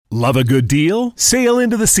Love a good deal? Sail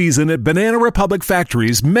into the season at Banana Republic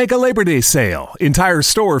Factory's Mega Labor Day Sale. Entire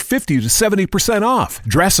store 50 to 70% off.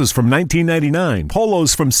 Dresses from $19.99.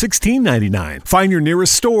 Polos from $16.99. Find your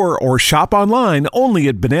nearest store or shop online only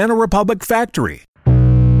at Banana Republic Factory.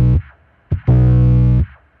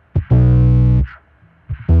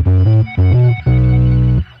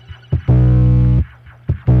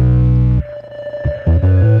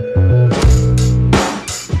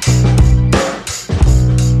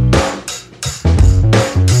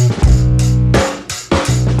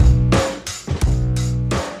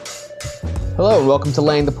 Hello and welcome to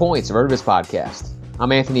Laying the Points, a Rotoviz podcast.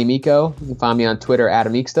 I'm Anthony Amico. You can find me on Twitter at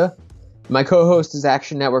Amixta. My co-host is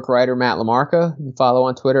Action Network writer Matt LaMarca. You can follow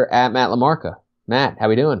on Twitter at Matt LaMarca. Matt, how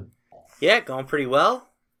we doing? Yeah, going pretty well.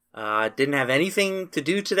 Didn't have anything to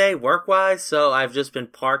do today work-wise, so I've just been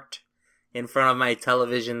parked in front of my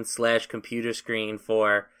television/computer screen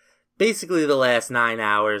for basically the last 9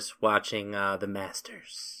 hours watching the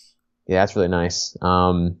Masters. Yeah, that's really nice.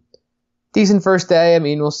 Decent first day. I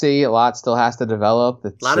mean, we'll see. A lot still has to develop.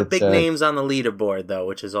 A lot of big names on the leaderboard, though,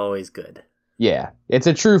 which is always good. Yeah, it's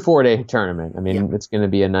a true 4-day tournament. I mean, It's going to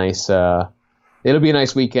be a nice. It'll be a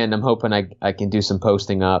nice weekend. I'm hoping I can do some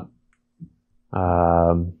posting up.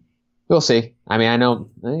 We'll see. I mean, I know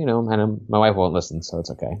my wife won't listen, so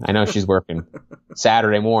it's okay. I know she's working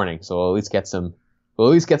Saturday morning, so we'll at least get some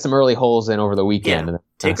early holes in over the weekend. Yeah, and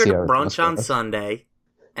take her to brunch on Sunday,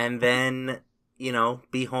 and then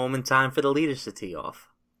be home in time for the leaders to tee off.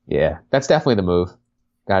 Yeah, that's definitely the move.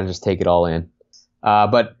 Got to just take it all in.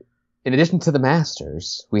 But in addition to the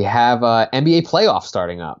Masters, we have NBA playoffs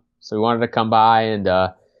starting up. So we wanted to come by and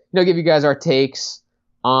give you guys our takes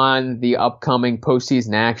on the upcoming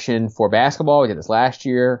postseason action for basketball. We did this last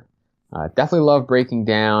year. Definitely love breaking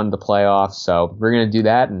down the playoffs. So we're going to do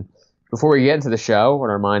that. And before we get into the show, I want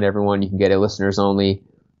to remind everyone you can get a listeners only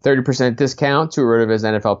 30% discount to a Rotoviz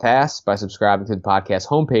NFL Pass by subscribing to the podcast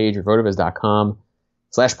homepage at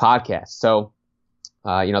rotoviz.com/podcast. So,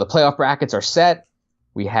 the playoff brackets are set.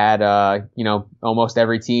 We had, almost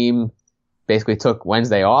every team basically took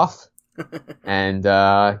Wednesday off. And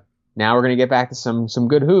now we're going to get back to some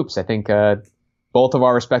good hoops. I think both of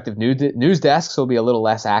our respective news desks will be a little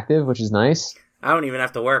less active, which is nice. I don't even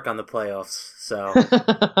have to work on the playoffs, so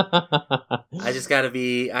I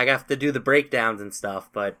have to do the breakdowns and stuff,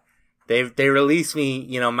 but they release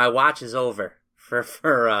me, my watch is over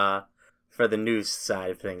for the news side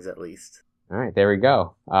of things at least. All right, there we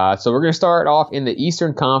go. So we're going to start off in the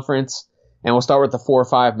Eastern Conference, and we'll start with the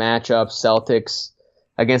 4-5 matchup, Celtics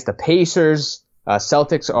against the Pacers.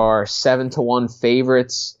 Celtics are 7-1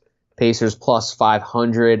 favorites, Pacers plus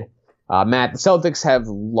 500. Matt, the Celtics have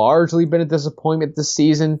largely been a disappointment this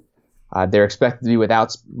season. They're expected to be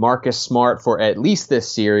without Marcus Smart for at least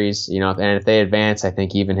this series, and if they advance, I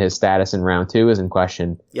think even his status in round 2 is in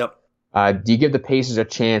question. Yep. Do you give the Pacers a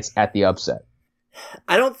chance at the upset?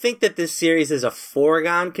 I don't think that this series is a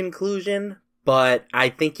foregone conclusion, but I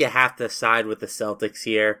think you have to side with the Celtics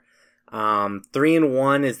here.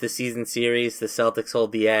 3-1 is the season series. The Celtics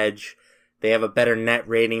hold the edge. They have a better net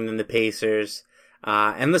rating than the Pacers.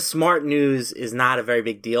 And the Smart news is not a very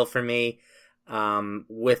big deal for me.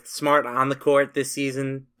 With Smart on the court this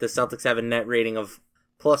season, the Celtics have a net rating of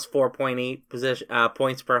plus 4.8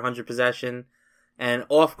 points per 100 possession. And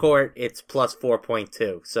off court, it's plus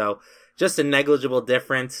 4.2. So just a negligible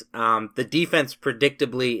difference. The defense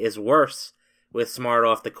predictably is worse with Smart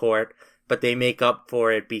off the court, but they make up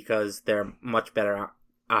for it because they're much better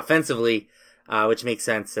offensively, which makes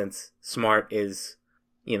sense since Smart is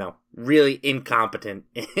really incompetent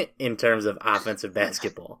in terms of offensive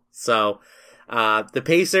basketball. So, the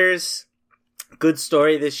Pacers, good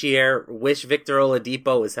story this year. Wish Victor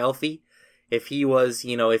Oladipo was healthy. If he was,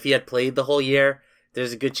 if he had played the whole year,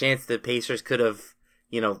 there's a good chance the Pacers could have,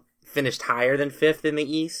 finished higher than 5th in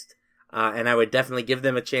the East. And I would definitely give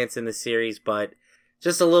them a chance in the series, but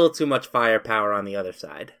just a little too much firepower on the other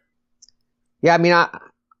side. Yeah, I mean,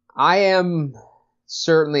 I am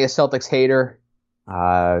certainly a Celtics hater.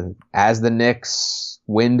 As the Knicks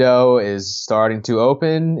window is starting to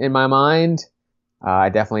open in my mind, I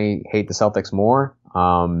definitely hate the Celtics more.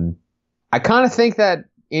 I kind of think that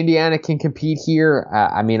Indiana can compete here.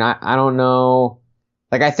 I don't know.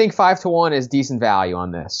 Like, I think 5-1 is decent value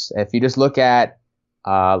on this. If you just look at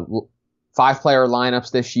 5-player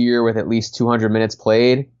lineups this year with at least 200 minutes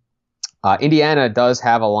played, Indiana does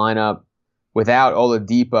have a lineup without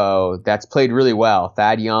Oladipo that's played really well.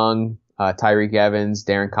 Thad Young, Tyreek Evans,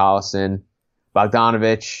 Darren Collison,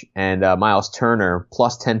 Bogdanovich, and Miles Turner,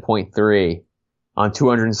 plus 10.3 on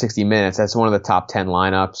 260 minutes. That's one of the top 10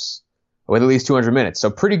 lineups with at least 200 minutes.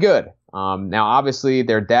 So pretty good. Now, obviously,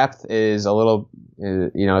 their depth is a little,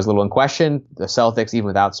 is a little in question. The Celtics, even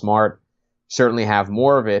without Smart, certainly have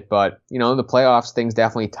more of it. But, in the playoffs, things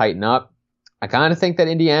definitely tighten up. I kind of think that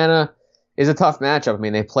Indiana is a tough matchup. I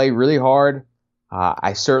mean, they play really hard.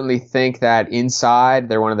 I certainly think that inside,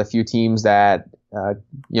 they're one of the few teams that,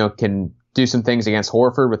 can do some things against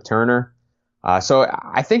Horford with Turner. So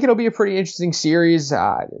I think it'll be a pretty interesting series.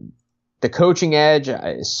 The coaching edge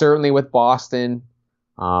is certainly with Boston.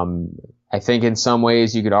 I think in some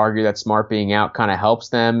ways you could argue that Smart being out kind of helps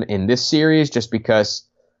them in this series just because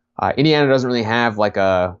Indiana doesn't really have like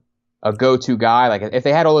a go-to guy. Like if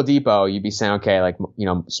they had Oladipo, you'd be saying, okay, like,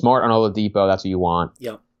 Smart on Oladipo, that's what you want.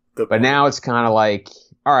 Yeah. Good point. But now it's kind of like,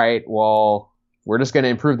 all right, well, we're just going to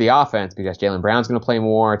improve the offense because Jaylen Brown's going to play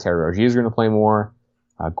more, Terry Rozier is going to play more,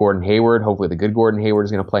 Gordon Hayward, hopefully the good Gordon Hayward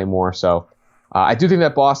is going to play more. So I do think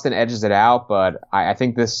that Boston edges it out, but I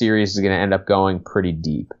think this series is going to end up going pretty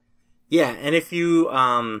deep. Yeah, and if you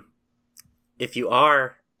are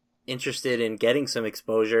interested in getting some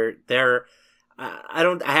exposure,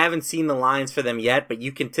 I haven't seen the lines for them yet, but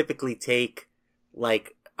you can typically take,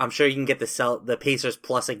 like, I'm sure you can get the Pacers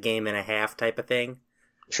plus a game and a half type of thing.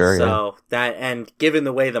 Sure. So that, and given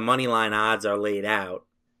the way the money line odds are laid out,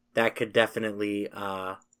 that could definitely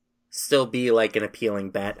still be like an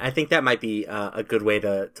appealing bet. I think that might be a good way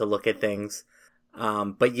to look at things.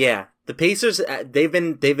 But yeah, the Pacers, they've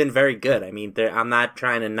been very good. I mean, I'm not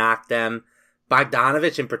trying to knock them.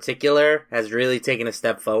 Bogdanovich in particular has really taken a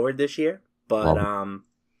step forward this year, but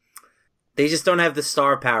they just don't have the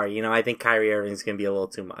star power. I think Kyrie Irving's going to be a little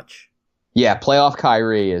too much. Yeah, playoff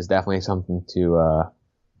Kyrie is definitely something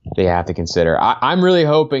they have to consider. I'm really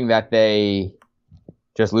hoping that they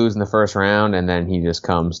just lose in the first round and then he just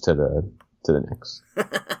comes to the Knicks.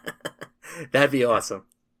 That'd be awesome.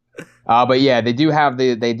 But yeah, they do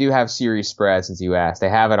have series spread, since you asked. They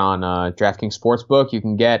have it on DraftKings Sportsbook. You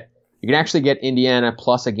can actually get Indiana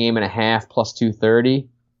plus a game and a half, plus 230,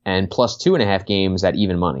 and plus 2.5 games at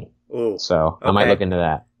even money. Ooh, so I might look into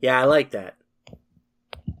that. Yeah, I like that.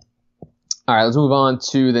 All right, let's move on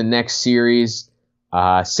to the next series.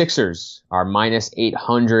 Sixers are minus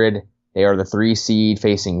 800. They are the 3 seed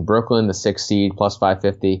facing Brooklyn, the 6 seed, plus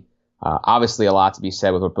 550. Obviously, a lot to be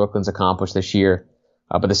said with what Brooklyn's accomplished this year.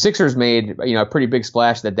 But the Sixers made a pretty big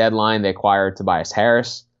splash at the deadline. They acquired Tobias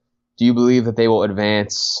Harris. Do you believe that they will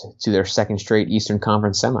advance to their second straight Eastern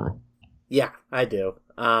Conference semi? Yeah, I do.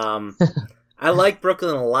 I like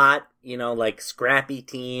Brooklyn a lot. Like scrappy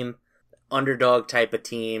team, underdog type of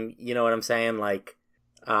team. You know what I'm saying? Like,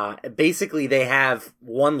 basically they have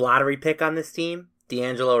one lottery pick on this team,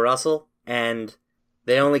 D'Angelo Russell, and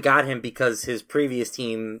they only got him because his previous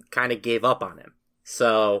team kind of gave up on him.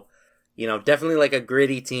 So, definitely like a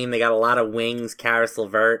gritty team. They got a lot of wings, Karis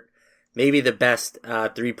LeVert, maybe the best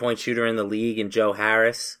 3-point shooter in the league in Joe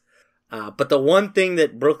Harris. But the one thing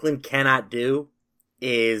that Brooklyn cannot do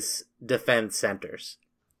is defend centers.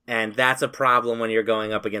 And that's a problem when you're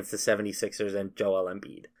going up against the 76ers and Joel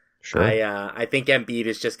Embiid. Sure. I think Embiid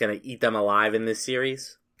is just going to eat them alive in this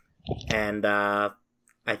series. And I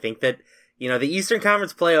think that, the Eastern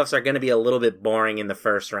Conference playoffs are going to be a little bit boring in the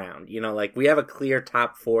first round. Like we have a clear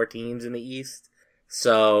top 4 teams in the East.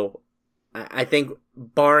 So I think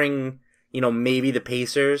barring, maybe the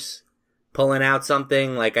Pacers pulling out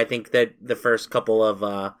something, like I think that the first couple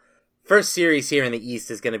of first series here in the East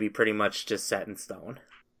is going to be pretty much just set in stone.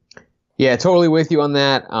 Yeah, totally with you on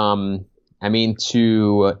that. I mean,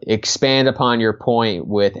 to expand upon your point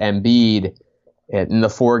with Embiid, in the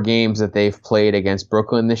 4 games that they've played against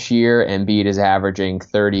Brooklyn this year, Embiid is averaging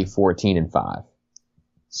 30, 14, and 5.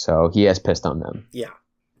 So he has pissed on them. Yeah,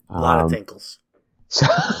 a lot of tinkles. So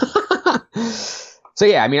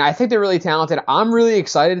yeah, I mean, I think they're really talented. I'm really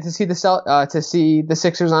excited to see the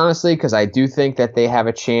Sixers, honestly, because I do think that they have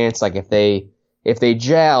a chance. Like if they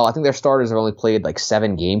gel, I think their starters have only played like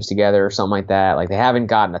 7 games together or something like that. Like they haven't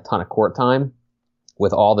gotten a ton of court time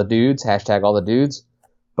with all the dudes, #all the dudes.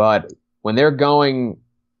 But when they're going,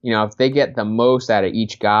 if they get the most out of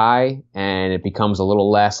each guy and it becomes a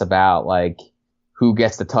little less about like who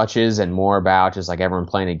gets the touches and more about just like everyone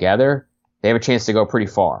playing together, they have a chance to go pretty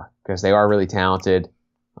far because they are really talented.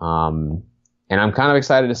 And I'm kind of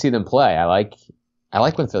excited to see them play. I like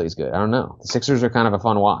when Philly's good. I don't know. The Sixers are kind of a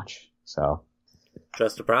fun watch. So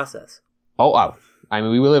trust the process. Oh, I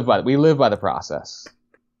mean, we live by the process.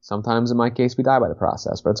 Sometimes in my case, we die by the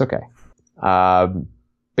process, but it's okay.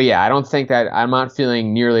 But yeah, I don't think that I'm not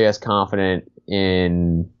feeling nearly as confident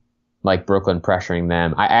in like Brooklyn pressuring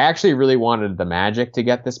them. I actually really wanted the Magic to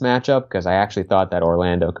get this matchup because I actually thought that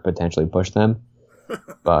Orlando could potentially push them.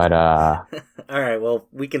 But all right, well,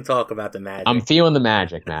 we can talk about the Magic. I'm feeling the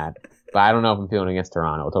Magic, Matt. but I don't know if I'm feeling against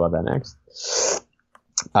Toronto. We'll talk about that next.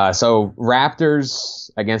 So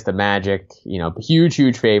Raptors against the Magic,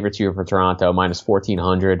 huge favorites here for Toronto, minus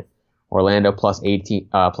 1,400. Orlando plus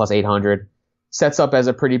 800. Sets up as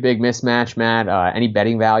a pretty big mismatch, Matt. Any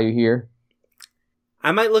betting value here?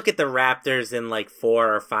 I might look at the Raptors in like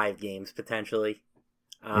 4 or 5 games potentially.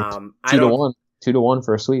 2-1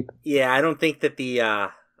 for a sweep. Yeah, I don't think that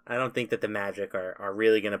the Magic are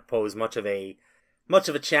really going to pose much of a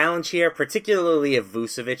challenge here, particularly if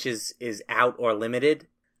Vucevic is out or limited.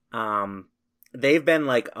 They've been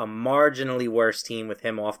like a marginally worse team with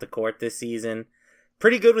him off the court this season.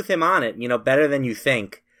 Pretty good with him on it, better than you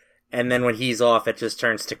think. And then when he's off, it just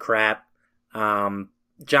turns to crap.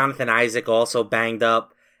 Jonathan Isaac also banged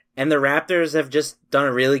up. And the Raptors have just done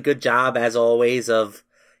a really good job, as always, of,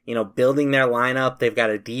 building their lineup. They've got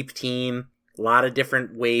a deep team, a lot of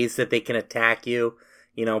different ways that they can attack you.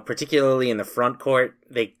 Particularly in the front court,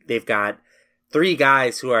 they've got 3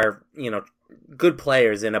 guys who are, good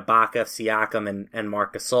players in Ibaka, Siakam, and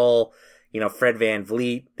Marc Gasol. Fred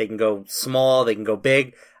VanVleet. They can go small, they can go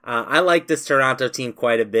big. I like this Toronto team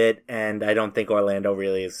quite a bit, and I don't think Orlando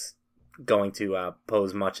really is going to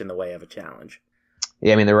pose much in the way of a challenge.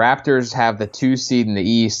 Yeah, I mean, the Raptors have the 2 seed in the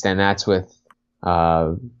East, and that's with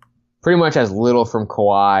pretty much as little from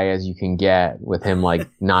Kawhi as you can get with him,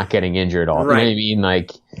 not getting injured all. Right. You know what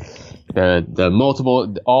I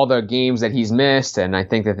mean? All the games that he's missed, and I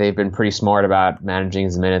think that they've been pretty smart about managing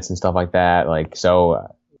his minutes and stuff like that.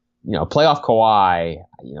 Playoff Kawhi,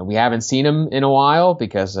 we haven't seen him in a while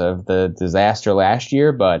because of the disaster last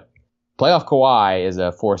year, but playoff Kawhi is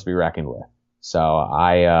a force to be reckoned with. So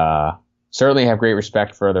I certainly have great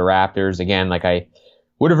respect for the Raptors. Again, I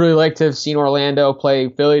would have really liked to have seen Orlando play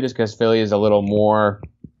Philly just because Philly is a little more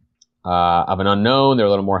of an unknown. They're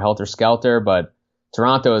a little more helter-skelter, but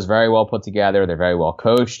Toronto is very well put together. They're very well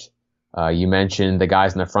coached. You mentioned the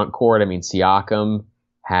guys in the front court. I mean, Siakam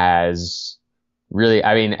has really,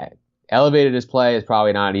 elevated his play is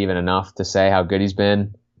probably not even enough to say how good he's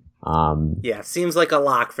been. Yeah, seems like a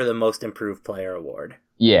lock for the most improved player award.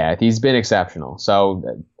 Yeah, he's been exceptional.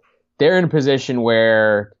 So they're in a position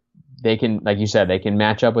where they can, like you said, they can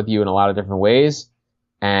match up with you in a lot of different ways.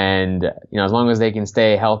 And, as long as they can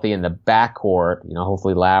stay healthy in the backcourt,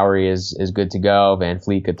 hopefully Lowry is good to go,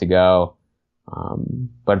 VanVleet good to go.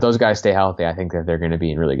 But if those guys stay healthy, I think that they're going to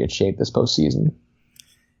be in really good shape this postseason.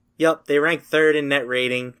 Yep, they ranked 3rd in net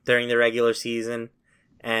rating during the regular season,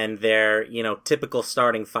 and their, typical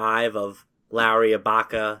starting 5 of Lowry,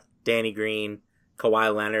 Ibaka, Danny Green,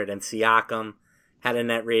 Kawhi Leonard, and Siakam had a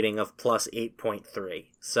net rating of plus 8.3.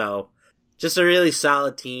 So, just a really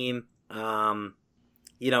solid team, and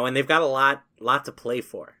they've got a lot to play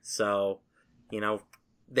for. So,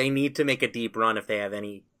 they need to make a deep run if they have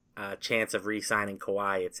any chance of re-signing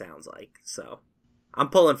Kawhi, it sounds like. So, I'm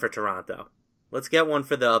pulling for Toronto. Let's get one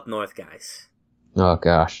for the up north guys. Oh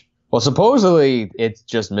gosh. Well, supposedly it's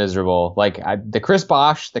just miserable. The Chris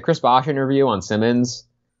Bosh interview on Simmons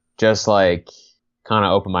just kind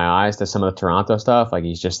of opened my eyes to some of the Toronto stuff.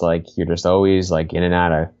 He's just you're just always in and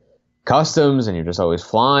out of customs and you're just always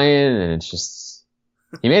flying, and it's just,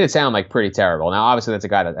 he made it sound pretty terrible. Now obviously that's a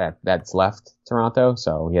guy that's left Toronto,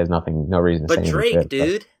 so he has no reason to say anything. But Drake,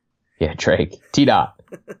 dude. Yeah, Drake. T-Dot.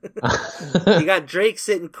 You got Drake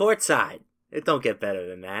sitting courtside. It don't get better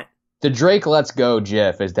than that. The Drake Let's Go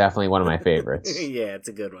GIF is definitely one of my favorites. Yeah, it's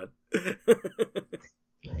a good one.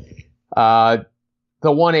 The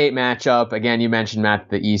 1-8 matchup, again, you mentioned, Matt,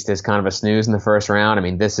 the East is kind of a snooze in the first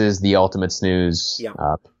round. This is the ultimate snooze. Yeah.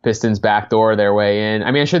 Pistons backdoor their way in.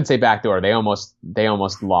 I shouldn't say backdoor. They almost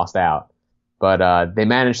lost out. But they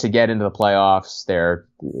managed to get into the playoffs. They're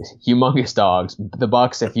humongous dogs. The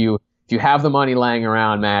Bucks, if you have the money laying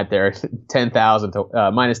around, Matt, they're 10,000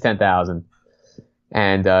 to minus 10,000.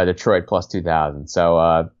 And Detroit plus 2,000.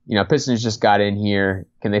 So, Pistons just got in here.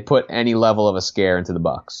 Can they put any level of a scare into the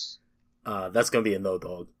Bucks? That's going to be a no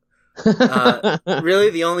dog. Really,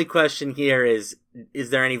 the only question here is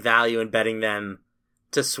there any value in betting them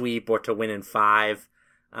to sweep or to win in 5?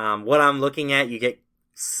 What I'm looking at, you get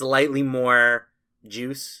slightly more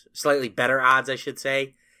juice, slightly better odds, I should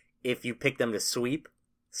say, if you pick them to sweep.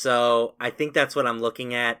 So I think that's what I'm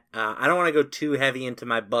looking at. I don't want to go too heavy into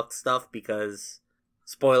my Bucks stuff because,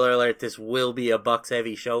 spoiler alert, this will be a Bucks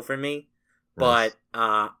heavy show for me. Nice.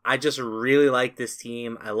 But I just really like this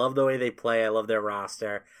team. I love the way they play. I love their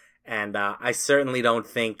roster. And I certainly don't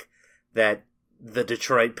think that the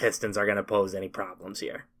Detroit Pistons are going to pose any problems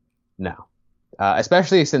here. No.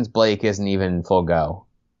 Especially since Blake isn't even full go.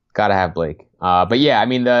 Got to have Blake. But yeah,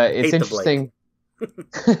 it's interesting.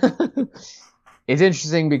 It's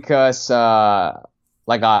interesting because,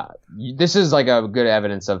 this is like a good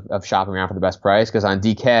evidence of shopping around for the best price, because on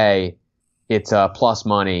DK, it's plus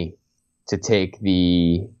money to take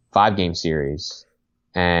the 5-game series,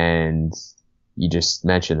 and you just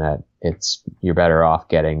mentioned that you're better off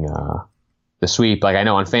getting the sweep. Like I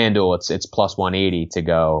know on FanDuel, it's plus 180 to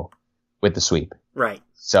go with the sweep. Right.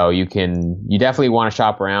 So you definitely want to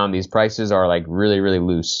shop around. These prices are like really, really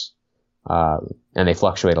loose, and they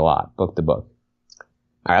fluctuate a lot, book to book.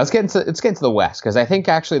 All right, let's get into the West, because I think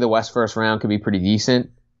actually the West first round could be pretty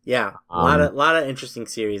decent. Yeah, a lot of interesting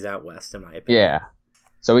series out West, in my opinion. Yeah.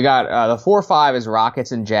 So we got the 4-5 is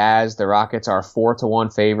Rockets and Jazz. The Rockets are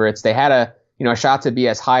 4-1 favorites. They had a shot to be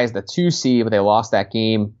as high as the 2 seed, but they lost that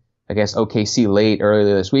game against OKC late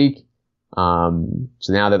earlier this week. So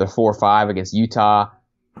now they're the 4-5 against Utah.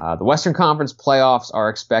 The Western Conference playoffs are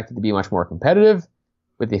expected to be much more competitive,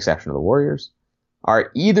 with the exception of the Warriors.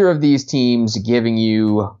 Are either of these teams giving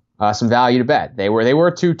you some value to bet? They were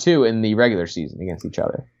 2-2 in the regular season against each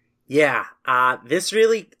other. Yeah, this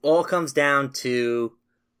really all comes down to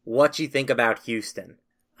what you think about Houston.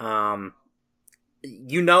 I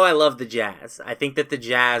love the Jazz. I think that the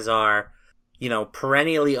Jazz are,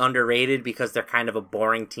 perennially underrated because they're kind of a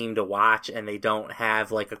boring team to watch and they don't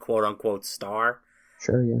have like a quote unquote star.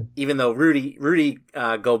 Sure, yeah. Even though Rudy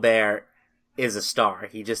Gobert is a star,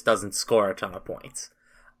 he just doesn't score a ton of points.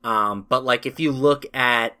 But like if you look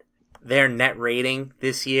at their net rating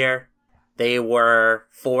this year, they were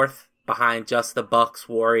 4th behind just the Bucks,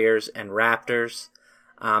 Warriors, and Raptors.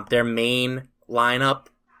 Their main lineup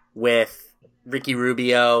with Ricky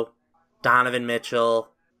Rubio, Donovan Mitchell,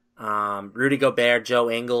 Rudy Gobert, Joe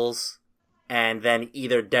Ingles, and then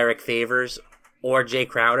either Derek Favors or Jay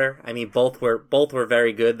Crowder. I mean, both were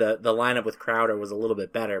very good. The lineup with Crowder was a little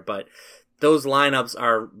bit better, but those lineups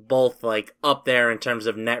are both like up there in terms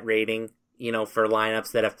of net rating, for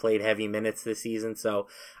lineups that have played heavy minutes this season. So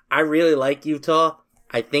I really like Utah.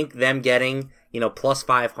 I think them getting, plus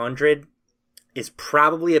 500 is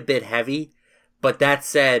probably a bit heavy. But that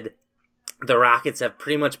said, the Rockets have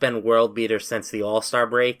pretty much been world beaters since the All-Star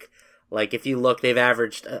break. Like, if you look, they've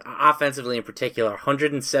averaged, offensively in particular,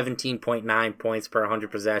 117.9 points per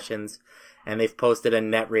 100 possessions, and they've posted a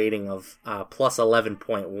net rating of plus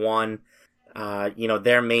 11.1.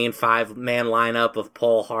 Their main 5-man lineup of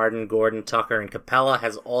Paul, Harden, Gordon, Tucker, and Capella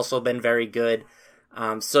has also been very good.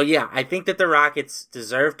 I think that the Rockets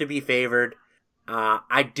deserve to be favored.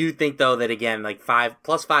 I do think, though, that, again, like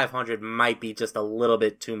plus 500 might be just a little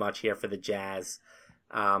bit too much here for the Jazz.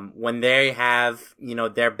 When they have,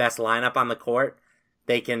 their best lineup on the court,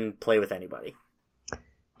 they can play with anybody.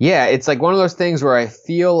 Yeah, it's like one of those things where I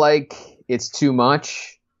feel like it's too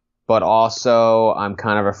much, but also I'm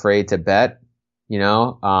kind of afraid to bet,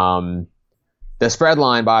 The spread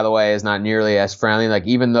line, by the way, is not nearly as friendly. Like,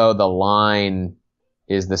 even though the line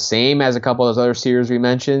is the same as a couple of those other series we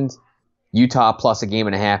mentioned, Utah plus a game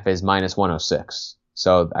and a half is minus 106.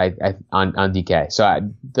 So on DK.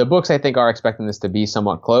 So the books, I think, are expecting this to be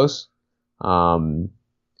somewhat close.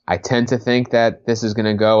 I tend to think that this is going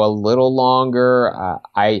to go a little longer.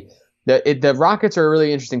 The Rockets are a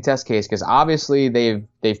really interesting test case because obviously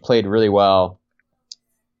they've played really well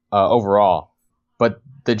overall, but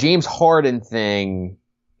the James Harden thing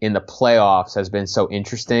in the playoffs has been so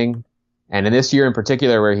interesting, and in this year in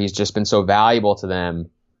particular, where he's just been so valuable to them.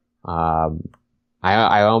 I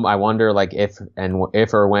wonder like if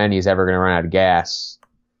or when he's ever going to run out of gas,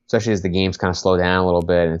 especially as the games kind of slow down a little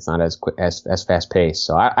bit and it's not as quick, as fast paced.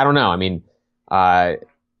 So I don't know. I mean,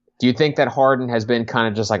 do you think that Harden has been kind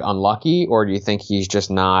of just like unlucky, or do you think he's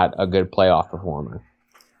just not a good playoff performer?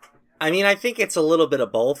 I mean, I think it's a little bit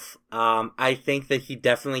of both. I think that he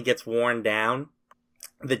definitely gets worn down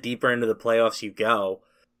the deeper into the playoffs you go,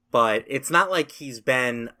 but it's not like he's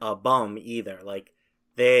been a bum either. Like,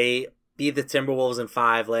 they beat the Timberwolves in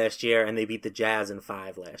 5 last year, and they beat the Jazz in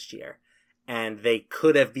 5 last year. And they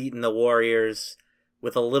could have beaten the Warriors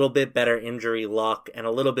with a little bit better injury luck and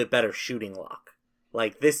a little bit better shooting luck.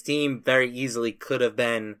 Like, this team very easily could have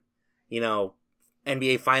been,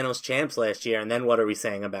 NBA Finals champs last year, and then what are we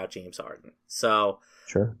saying about James Harden? So,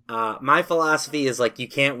 sure. My philosophy is, like, you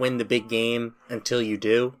can't win the big game until you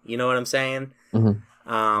do. You know what I'm saying? Mm-hmm.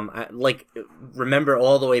 Remember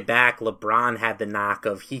all the way back, LeBron had the knock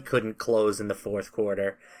of he couldn't close in the fourth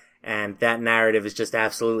quarter, and that narrative is just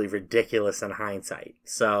absolutely ridiculous in hindsight.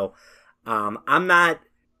 So, I'm not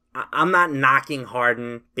knocking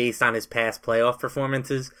Harden based on his past playoff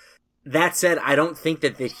performances. That said, I don't think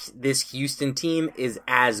that this Houston team is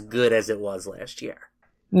as good as it was last year.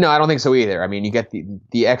 No, I don't think so either. I mean, you get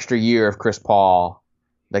the extra year of Chris Paul,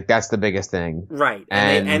 Like, that's the biggest thing. Right.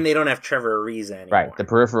 And they don't have Trevor Ariza anymore. Right. The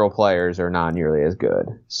peripheral players are not nearly as good.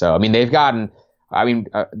 So, I mean, they've gotten,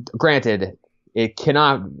 granted, it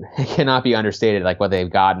cannot be understated, like, what they've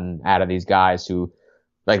gotten out of these guys who,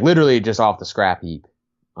 like, literally just off the scrap heap.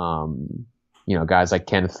 Guys like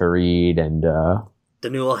Ken Farid and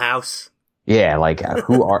Danuel House. Yeah, like,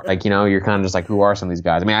 who are, like, you're kind of just like, who are some of these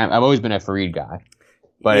guys? I mean, I've always been a Farid guy,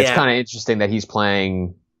 but it's kind of interesting that he's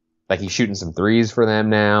playing, like, he's shooting some threes for them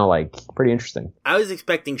now, like, pretty interesting. I was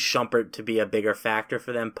expecting Shumpert to be a bigger factor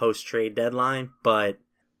for them post-trade deadline, but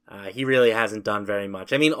he really hasn't done very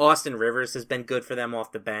much. I mean, Austin Rivers has been good for them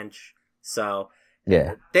off the bench, so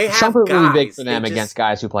yeah, they have Shumpert guys. Really big for them against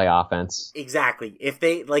guys who play offense. Exactly. If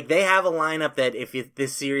they have a lineup that if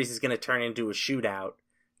this series is going to turn into a shootout,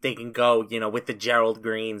 they can go, with the Gerald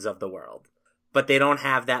Greens of the world. But they don't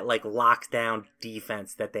have that, like, lockdown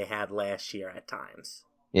defense that they had last year at times.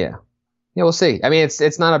 Yeah, we'll see. I mean,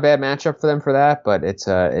 it's not a bad matchup for them for that, but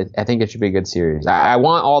I think it should be a good series. I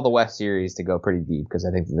want all the West series to go pretty deep because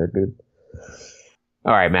I think they're good.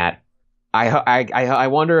 All right, Matt. I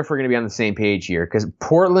wonder if we're going to be on the same page here because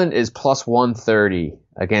Portland is plus 130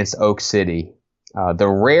 against Oak City. The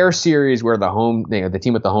rare series where the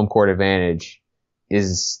team with the home court advantage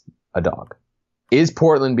is a dog. Is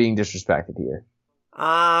Portland being disrespected here?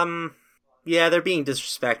 Yeah, they're being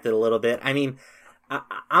disrespected a little bit. I mean,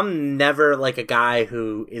 I'm never like a guy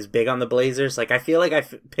who is big on the Blazers. Like, I feel like I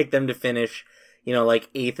pick them to finish, like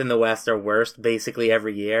 8th in the West or worst basically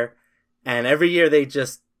every year. And every year they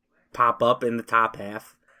just pop up in the top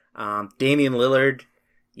half. Damian Lillard,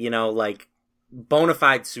 like bona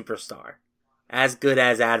fide superstar. As good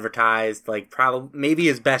as advertised, like probably maybe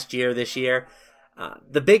his best year this year.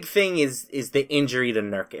 The big thing is the injury to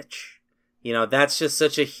Nurkic. That's just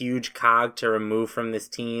such a huge cog to remove from this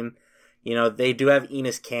team. They do have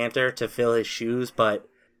Enes Kanter to fill his shoes, but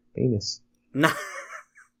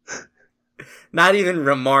not even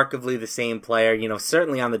remarkably the same player.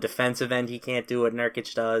 Certainly on the defensive end, he can't do what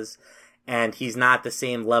Nurkic does, and he's not the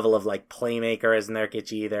same level of like playmaker as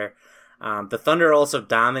Nurkic either. The Thunder also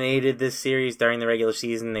dominated this series during the regular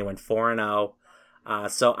season. They went 4-0.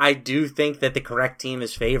 So I do think that the correct team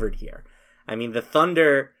is favored here. I mean, the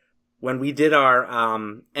Thunder, when we did our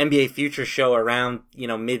NBA Future show around,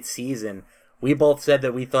 mid-season, we both said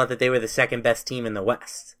that we thought that they were the second best team in the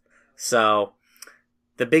West. So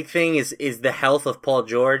the big thing is the health of Paul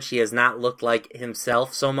George. He has not looked like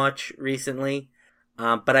himself so much recently.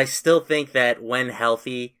 But I still think that when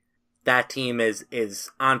healthy, that team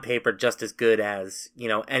is on paper just as good as,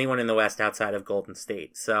 anyone in the West outside of Golden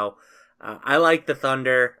State. So I like the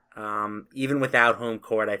Thunder. Even without home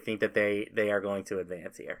court, I think that they are going to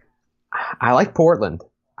advance here. I like Portland.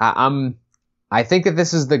 I think that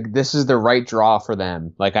this is the right draw for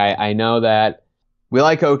them. Like, I know that we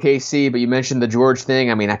like OKC, but you mentioned the George thing.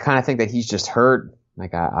 I mean, I kind of think that he's just hurt.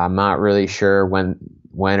 Like, I'm not really sure when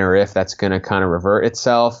or if that's going to kind of revert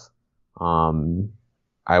itself.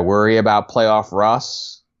 I worry about playoff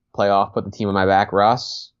Russ. Put the team on my back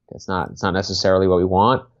Russ. It's not necessarily what we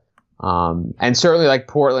want. And certainly, like,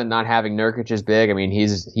 Portland not having Nurkic is big. I mean,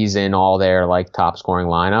 he's in all their, like, top scoring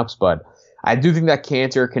lineups, but I do think that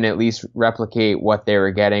Kanter can at least replicate what they were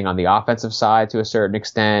getting on the offensive side to a certain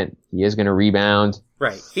extent. He is going to rebound.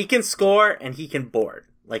 Right. He can score and he can board.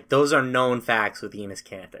 Like, those are known facts with Enes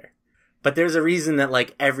Kanter. But there's a reason that,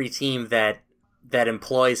 like, every team that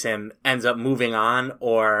employs him ends up moving on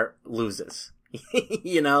or loses.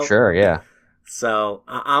 Sure, yeah. So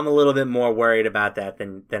I'm a little bit more worried about that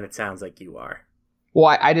than it sounds like you are.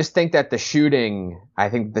 Well, I just think that the shooting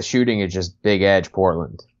is just big edge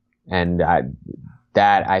Portland. And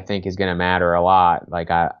that I think is going to matter a lot. Like,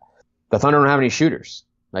 the Thunder don't have any shooters.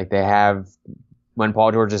 Like, they have, when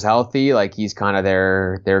Paul George is healthy, like, he's kind of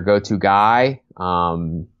their go-to guy.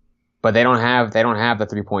 But they don't have the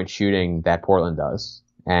 3-point shooting that Portland does.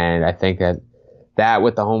 And I think that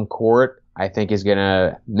with the home court, I think is going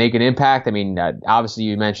to make an impact. I mean, obviously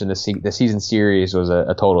you mentioned the season series was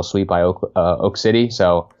a total sweep by Oak City.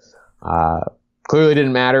 So, clearly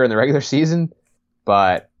didn't matter in the regular season,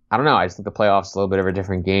 but I don't know. I just think the playoffs is a little bit of a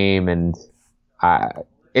different game, and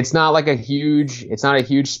it's not a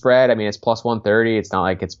huge spread. I mean, it's plus 130. It's not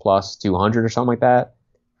like it's plus 200 or something like that.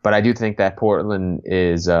 But I do think that Portland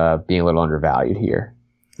is being a little undervalued here.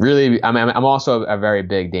 Really, I'm also a very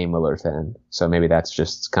big Dame Lillard fan, so maybe that's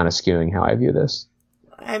just kind of skewing how I view this.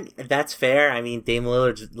 That's fair. I mean, Dame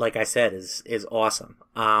Lillard, like I said, is awesome.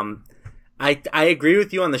 I agree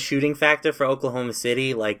with you on the shooting factor for Oklahoma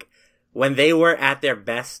City. Like, when they were at their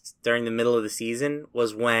best during the middle of the season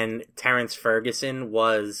was when Terrence Ferguson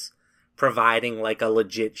was providing like a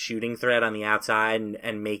legit shooting threat on the outside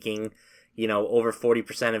and making, over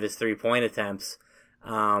 40% of his 3-point attempts.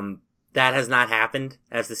 That has not happened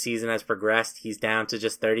as the season has progressed. He's down to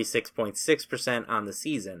just 36.6% on the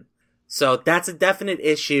season. So that's a definite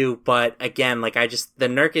issue, but again, the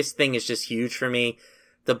Nurkic thing is just huge for me.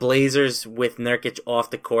 The Blazers with Nurkic off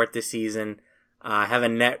the court this season have a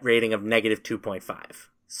net rating of negative 2.5.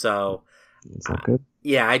 So, that's not good.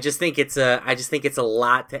 Yeah, I just think it's a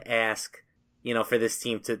lot to ask, for this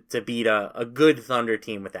team to beat a good Thunder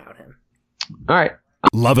team without him. All right.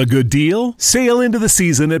 Love a good deal? Sail into the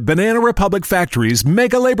season at Banana Republic Factory's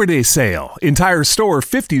Mega Labor Day Sale. Entire store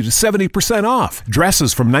 50 to 70% off.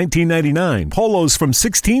 Dresses from $19.99. Polos from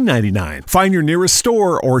 $16.99. Find your nearest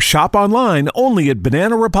store or shop online only at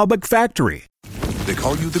Banana Republic Factory. They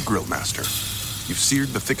call you the Grill Master. You've seared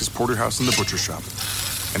the thickest porterhouse in the butcher shop.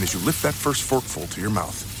 And as you lift that first forkful to your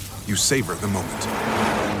mouth, you savor the moment.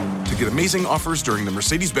 To get amazing offers during the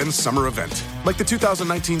Mercedes-Benz summer event, like the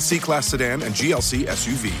 2019 C-Class sedan and GLC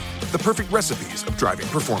SUV, the perfect recipes of driving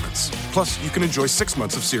performance. Plus, you can enjoy 6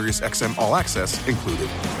 months of Sirius XM All Access included.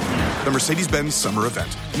 The Mercedes-Benz summer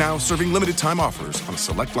event, now serving limited time offers on a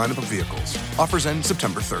select lineup of vehicles. Offers end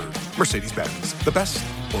September 3rd. Mercedes-Benz, the best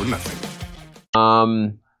or nothing.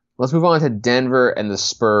 Let's move on to Denver and the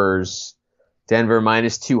Spurs. Denver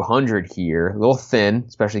minus 200 here, a little thin,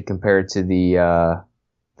 especially compared to the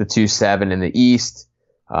 2-7 in the East.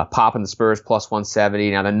 Pop and the Spurs plus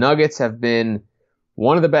 170. Now the Nuggets have been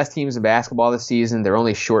one of the best teams in basketball this season. They're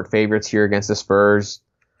only short favorites here against the Spurs.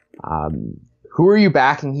 Who are you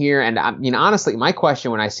backing here? And I mean, honestly, my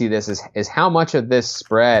question when I see this is how much of this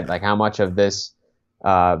spread, like how much of this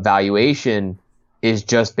valuation is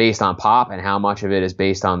just based on Pop and how much of it is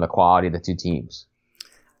based on the quality of the two teams?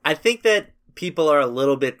 I think that people are a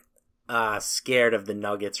little bit scared of the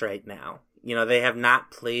Nuggets right now. They have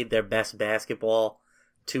not played their best basketball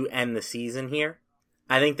to end the season here.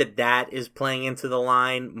 I think that is playing into the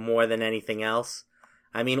line more than anything else.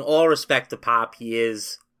 I mean, all respect to Pop, he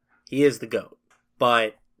is the GOAT.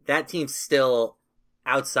 But that team's still,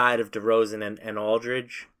 outside of DeRozan and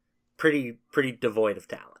Aldridge, pretty devoid of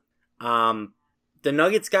talent. The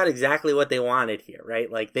Nuggets got exactly what they wanted here,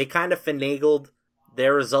 right? Like, they kind of finagled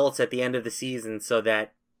their results at the end of the season so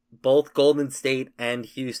that both Golden State and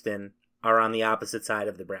Houston are on the opposite side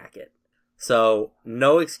of the bracket. So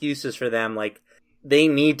no excuses for them. Like, they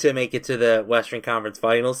need to make it to the Western Conference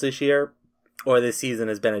Finals this year, or this season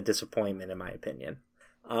has been a disappointment in my opinion.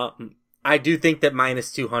 I do think that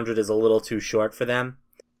minus 200 is a little too short for them.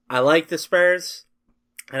 I like the Spurs,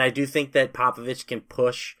 and I do think that Popovich can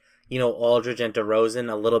push, Aldridge and DeRozan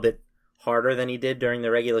a little bit harder than he did during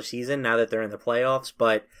the regular season now that they're in the playoffs,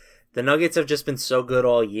 but the Nuggets have just been so good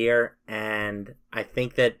all year, and I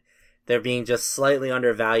think that they're being just slightly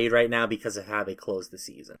undervalued right now because of how they closed the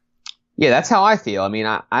season. Yeah, that's how I feel. I mean,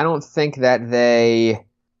 I don't think that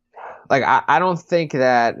I don't think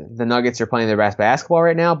that the Nuggets are playing their best basketball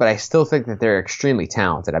right now, but I still think that they're extremely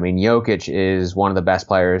talented. I mean, Jokic is one of the best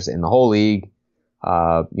players in the whole league.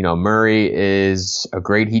 Murray is a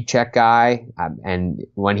great heat check guy, and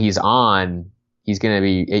when he's on, he's going to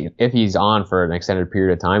be, if he's on for an extended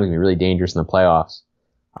period of time, he's going to be really dangerous in the playoffs.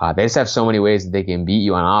 They just have so many ways that they can beat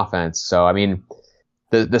you on offense. So, I mean,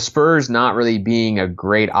 the Spurs not really being a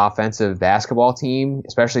great offensive basketball team,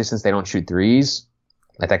 especially since they don't shoot threes,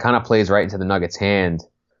 like that kind of plays right into the Nuggets' hand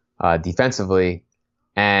defensively.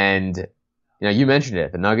 And, you mentioned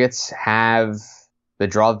it. The Nuggets have the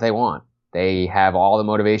draw that they want. They have all the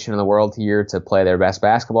motivation in the world here to play their best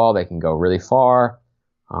basketball. They can go really far.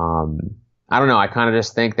 I don't know. I kind of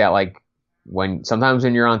just think that sometimes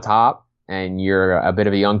when you're on top and you're a bit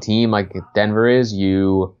of a young team like Denver is,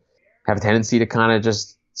 you have a tendency to kind of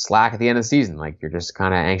just slack at the end of the season. Like you're just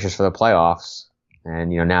kind of anxious for the playoffs,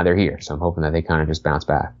 and now they're here. So I'm hoping that they kind of just bounce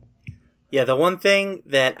back. Yeah, the one thing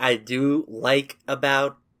that I do like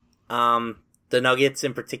about the Nuggets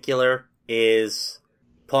in particular is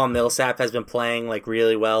Paul Millsap has been playing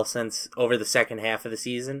really well since over the second half of the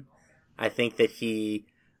season. I think that he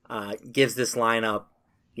gives this lineup,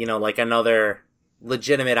 another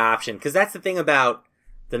legitimate option. Because that's the thing about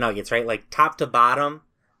the Nuggets, right? Like top to bottom,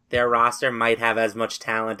 their roster might have as much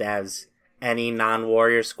talent as any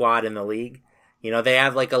non-Warrior squad in the league. They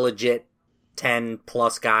have a legit 10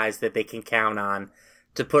 plus guys that they can count on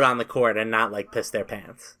to put on the court and not piss their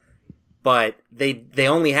pants. But they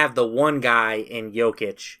only have the one guy in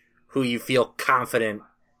Jokic who you feel confident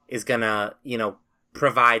is gonna,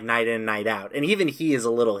 provide night in and night out. And even he is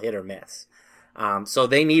a little hit or miss. So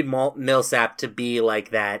they need Millsap to be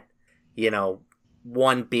that,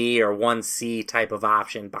 1B or 1C type of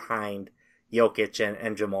option behind, Jokic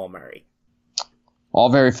and Jamal Murray. All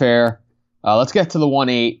very fair. Let's get to the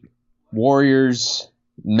 1-8. Warriors,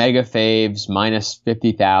 mega faves, minus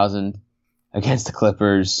 50,000 against the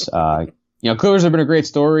Clippers. Clippers have been a great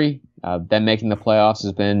story. Them making the playoffs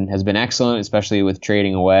has been excellent, especially with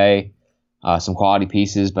trading away some quality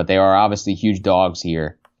pieces, but they are obviously huge dogs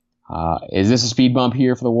here. Is this a speed bump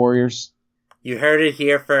here for the Warriors? You heard it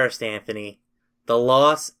here first, Anthony. The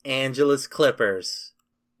Los Angeles Clippers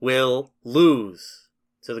will lose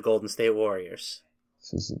to the Golden State Warriors.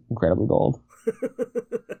 This is incredibly bold.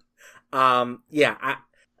 I'm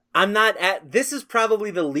not this is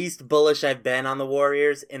probably the least bullish I've been on the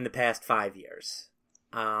Warriors in the past 5 years.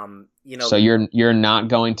 So you're not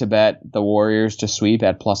going to bet the Warriors to sweep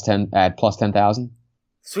at plus 10,000?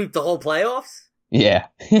 Sweep the whole playoffs? Yeah.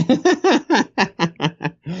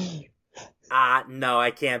 No,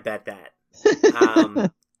 I can't bet that.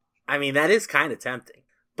 That is kind of tempting,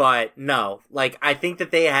 but no, I think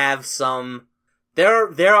that they have some,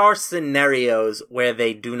 there are scenarios where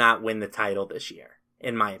they do not win the title this year,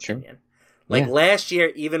 in my opinion. Sure. Last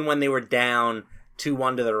year, even when they were down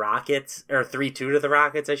 2-1 to the Rockets, or 3-2 to the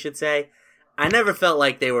Rockets, I should say, I never felt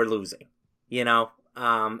like they were losing,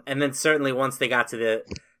 and then certainly once they got to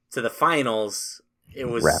the finals, it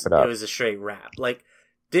was a straight wrap.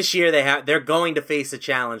 This year they're going to face a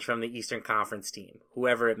challenge from the Eastern Conference team,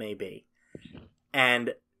 whoever it may be.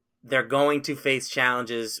 And they're going to face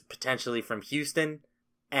challenges potentially from Houston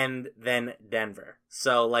and then Denver.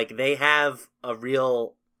 So they have a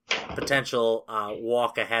real potential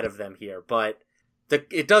walk ahead of them here, but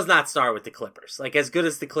it does not start with the Clippers. As good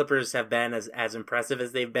as the Clippers have been, as impressive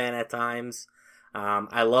as they've been at times,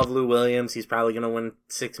 I love Lou Williams. He's probably going to win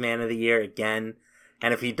Sixth Man of the Year again.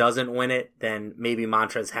 And if he doesn't win it, then maybe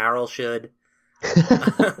Montrezl Harrell should.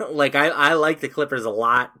 I like the Clippers a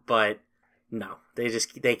lot, but no,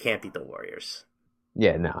 they can't beat the Warriors.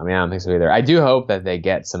 Yeah, no, I don't think so either. I do hope that they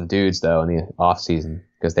get some dudes, though, in the offseason,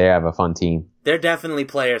 because they have a fun team. They're definitely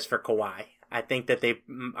players for Kawhi. I think that they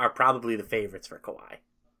are probably the favorites for Kawhi.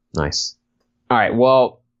 Nice. All right,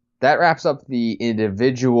 well, that wraps up the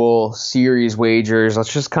individual series wagers.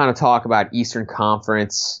 Let's just kind of talk about Eastern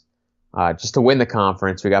Conference. Just to win the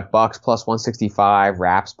conference, we got Bucks plus 165,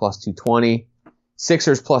 Raps plus 220,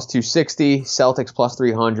 Sixers plus 260, Celtics plus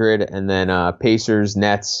 300, and then Pacers,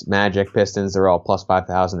 Nets, Magic, Pistons, they're all plus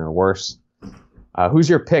 5,000 or worse. Who's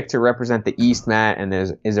your pick to represent the East, Matt, and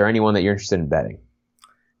is there anyone that you're interested in betting?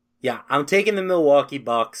 Yeah, I'm taking the Milwaukee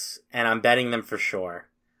Bucks, and I'm betting them for sure.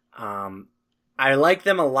 I like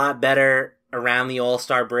them a lot better around the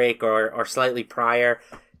All-Star break or slightly prior.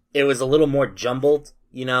 It was a little more jumbled.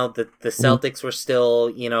 The Celtics were still,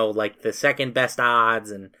 the second best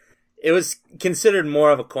odds, and it was considered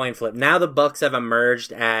more of a coin flip. Now the Bucks have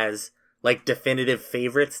emerged as definitive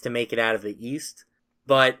favorites to make it out of the East,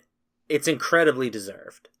 but it's incredibly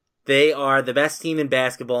deserved. They are the best team in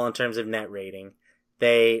basketball in terms of net rating.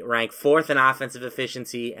 They rank 4th in offensive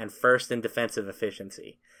efficiency and 1st in defensive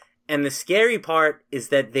efficiency. And the scary part is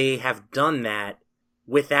that they have done that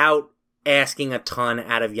without asking a ton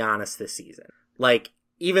out of Giannis this season.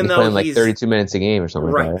 Even though he's playing 32 minutes a game or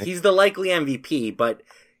something like that, right? He's the likely MVP, but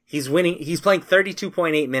he's playing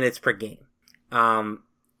 32.8 minutes per game.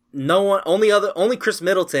 Only Chris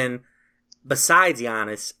Middleton, besides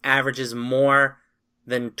Giannis, averages more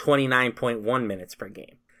than 29.1 minutes per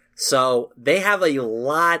game. So they have a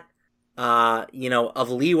lot, of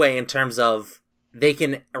leeway in terms of they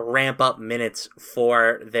can ramp up minutes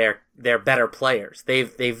for their better players.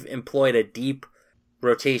 They've employed a deep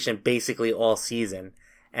rotation basically all season.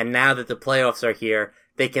 And now that the playoffs are here,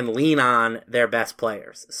 they can lean on their best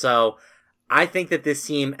players. So I think that this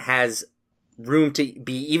team has room to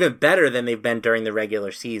be even better than they've been during the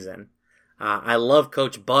regular season. I love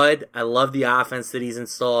Coach Bud. I love the offense that he's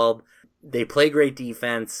installed. They play great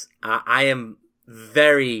defense. I am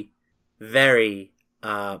very, very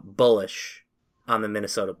bullish on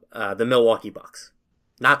the Milwaukee Bucks,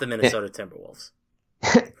 not the Minnesota Timberwolves.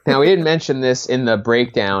 Now, we didn't mention this in the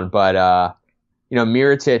breakdown, but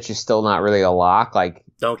Mirotic is still not really a lock.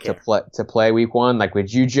 Don't care to play week 1.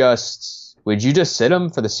 Would you just sit him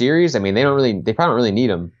for the series? They probably don't really need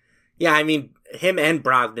him. Yeah, him and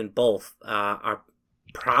Brogdon both are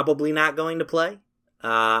probably not going to play.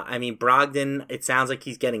 Brogdon, it sounds like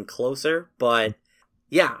he's getting closer, but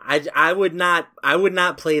yeah, I would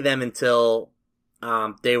not play them until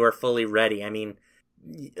they were fully ready.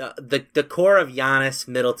 The core of Giannis,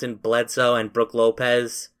 Middleton, Bledsoe, and Brook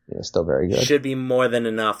Lopez still very good. Should be more than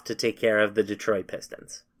enough to take care of the Detroit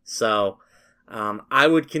Pistons. So I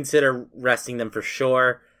would consider resting them for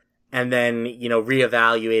sure, and then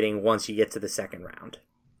reevaluating once you get to the second round.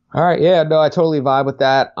 All right, yeah, no, I totally vibe with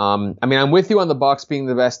that. I mean, I'm with you on the Bucks being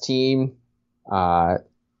the best team, but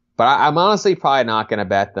I'm honestly probably not going to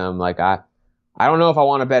bet them. Like, I don't know if I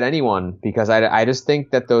want to bet anyone because I just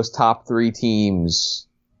think that those top three teams,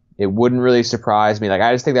 it wouldn't really surprise me. Like,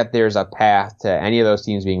 I just think that there's a path to any of those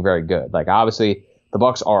teams being very good. Like, obviously, the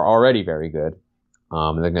Bucks are already very good.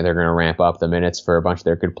 They're going to ramp up the minutes for a bunch of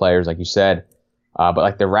their good players, like you said. But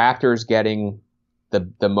like the Raptors getting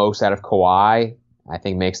the most out of Kawhi, I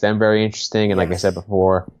think makes them very interesting. And like I said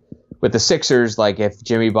before, with the Sixers, like if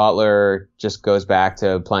Jimmy Butler just goes back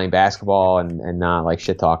to playing basketball and not like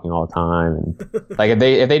shit talking all the time, and like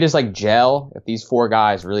if they just like gel, if these four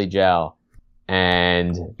guys really gel,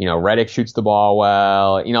 and Redick shoots the ball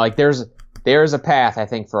well, like there's a path I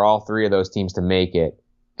think for all three of those teams to make it,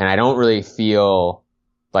 and I don't really feel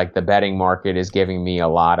like the betting market is giving me a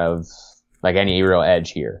lot of like any real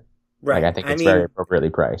edge here. Right. Like I think it's very appropriately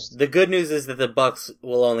priced. The good news is that the Bucks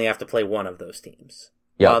will only have to play one of those teams,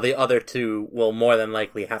 Yep. while the other two will more than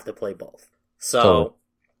likely have to play both. So,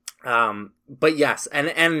 but yes,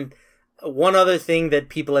 and one other thing that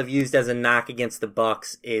people have used as a knock against the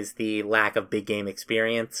Bucks is the lack of big game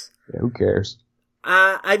experience. Yeah, who cares?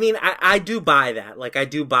 I mean, I do buy that. Like, I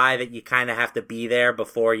do buy that you kind of have to be there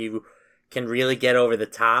before you can really get over the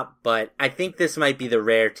top. But I think this might be the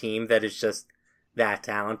rare team that is just that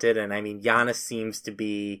talented. And I mean, Giannis seems to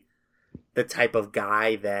be the type of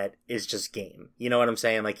guy that is just game. You know what I'm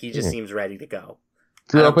saying? Like, he just seems ready to go.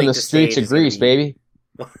 Grew up in the streets of Greece, baby.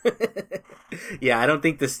 Yeah, I don't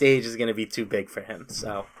think the stage is going to be too big for him.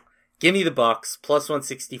 So, give me the Bucks, plus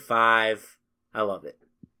 165. I love it.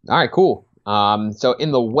 All right, cool. So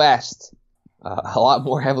in the West, a lot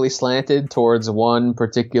more heavily slanted towards one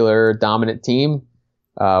particular dominant team.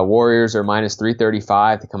 Warriors are minus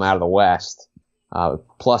 335 to come out of the West.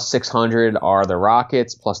 Plus 600 are the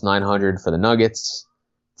Rockets, plus 900 for the Nuggets.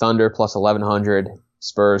 Thunder plus 1100,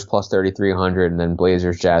 Spurs plus 3300, and then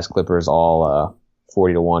Blazers, Jazz, Clippers all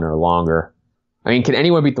 40-1 or longer. I mean, can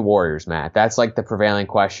anyone beat the Warriors, Matt? That's like the prevailing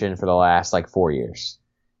question for the last 4 years.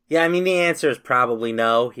 Yeah, I mean, the answer is probably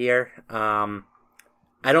no here. I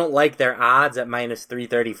don't like their odds at minus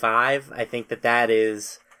 335. I think that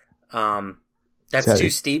is that's too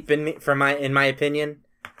steep in my opinion.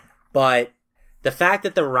 But the fact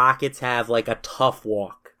that the Rockets have like a tough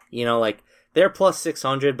walk, like they're plus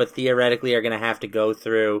 600, but theoretically are going to have to go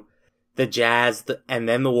through the Jazz and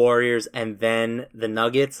then the Warriors and then the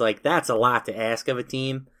Nuggets. Like, that's a lot to ask of a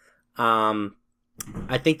team.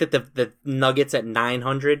 I think that the Nuggets at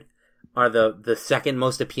 900 are the second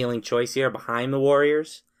most appealing choice here behind the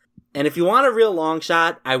Warriors. And if you want a real long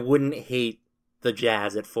shot, I wouldn't hate the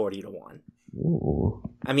Jazz at 40-1. Ooh.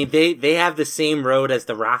 I mean, they have the same road as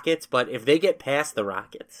the Rockets, but if they get past the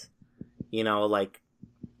Rockets,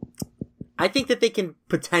 I think that they can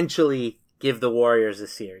potentially give the Warriors a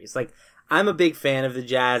series. Like, I'm a big fan of the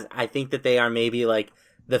Jazz. I think that they are maybe like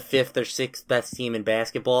the 5th or 6th best team in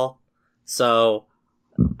basketball. So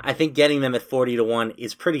I think getting them at 40-1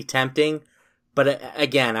 is pretty tempting. But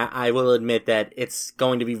again, I will admit that it's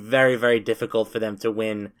going to be very, very difficult for them to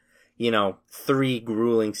win, 3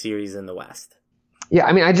 grueling series in the West. Yeah,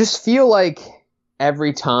 I mean, I just feel like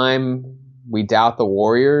every time we doubt the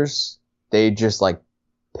Warriors, they just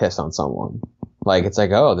piss on someone. Like, it's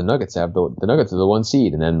like, oh, the Nuggets are the 1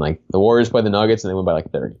 seed, and then the Warriors play the Nuggets and they win by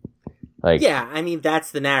 30. Yeah, I mean,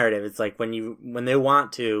 that's the narrative. It's like when they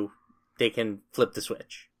want to, they can flip the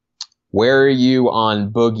switch. Where are you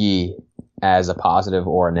on Boogie as a positive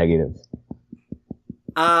or a negative?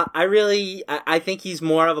 I think he's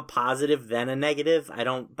more of a positive than a negative. I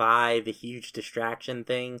don't buy the huge distraction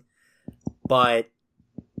thing, but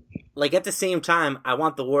at the same time, I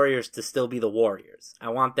want the Warriors to still be the Warriors. I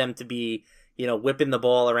want them to be, whipping the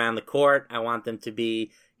ball around the court. I want them to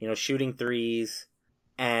be, shooting threes.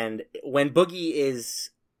 And when Boogie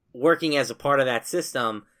is working as a part of that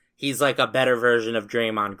system, he's like a better version of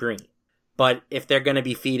Draymond Green. But if they're going to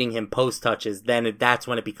be feeding him post touches, then that's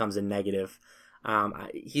when it becomes a negative.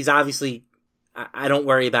 He's obviously, I don't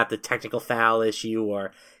worry about the technical foul issue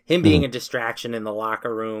or him being a distraction in the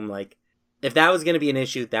locker room. If that was going to be an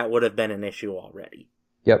issue, that would have been an issue already.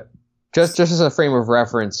 Yep. Just as a frame of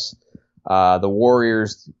reference, the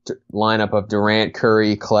Warriors lineup of Durant,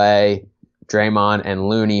 Curry, Clay, Draymond, and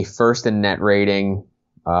Looney first in net rating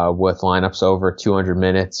with lineups over 200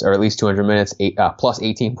 minutes, or at least 200 minutes, plus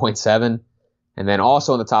 18.7. And then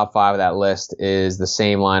also in the top 5 of that list is the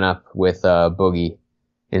same lineup with Boogie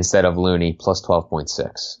instead of Looney, plus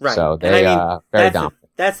 12.6. Right. So they very dominant.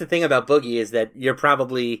 That's the thing about Boogie is that you're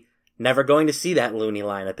probably never going to see that Looney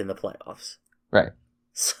lineup in the playoffs. Right.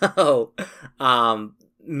 So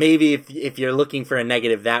maybe if you're looking for a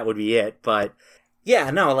negative, that would be it. But yeah,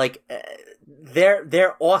 no, like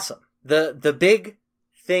they're awesome. The big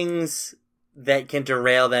things that can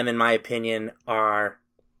derail them, in my opinion, are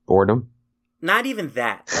boredom. Not even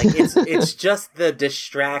that. Like it's just the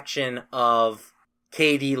distraction of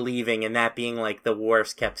KD leaving and that being like the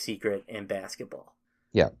worst kept secret in basketball.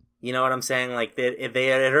 Yeah. You know what I'm saying? Like if they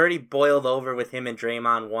had already boiled over with him and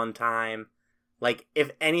Draymond one time, like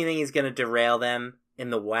if anything is going to derail them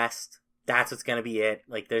in the West, that's what's going to be it.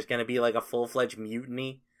 Like there's going to be like a full-fledged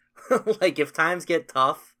mutiny. Like if times get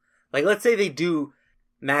tough, like let's say they do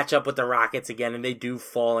match up with the Rockets again and they do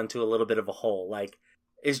fall into a little bit of a hole. Like,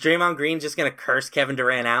 is Draymond Green just going to curse Kevin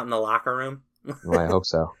Durant out in the locker room? Well, I hope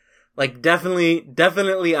so. Like,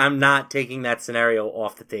 definitely I'm not taking that scenario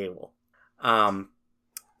off the table.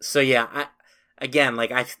 So yeah,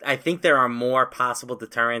 I think there are more possible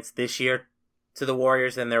deterrents this year to the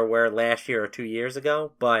Warriors than there were last year or 2 years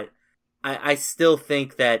ago, but I still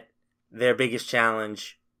think that their biggest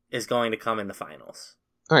challenge is going to come in the finals.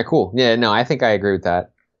 All right, cool. Yeah, no, I think I agree with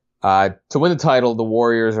that. To win the title, the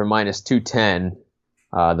Warriors are minus 210.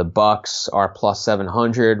 The Bucks are plus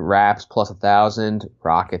 700, Raps plus 1,000,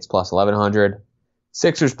 Rockets plus 1,100,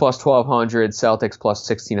 Sixers plus 1,200, Celtics plus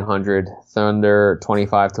 1,600, Thunder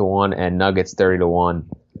 25-1, and Nuggets 30-1.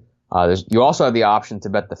 You also have the option to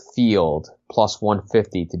bet the field plus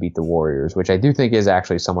 150 to beat the Warriors, which I do think is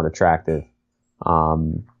actually somewhat attractive.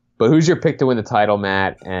 But who's your pick to win the title,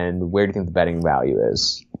 Matt, and where do you think the betting value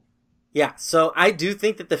is? Yeah, so I do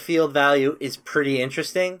think that the field value is pretty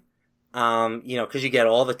interesting. Because you get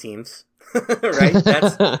all the teams, right?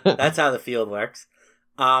 That's how the field works.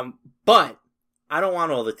 But I don't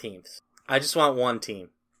want all the teams. I just want one team.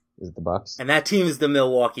 Is it the Bucks? And that team is the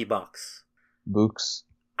Milwaukee Bucks. Bucks.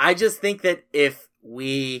 I just think that if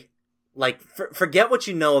we, forget what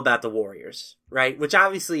you know about the Warriors, right? Which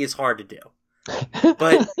obviously is hard to do.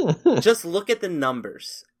 But just look at the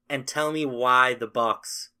numbers and tell me why the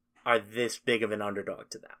Bucks are this big of an underdog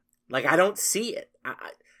to them. Like, I don't see it.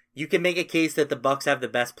 You can make a case that the Bucks have the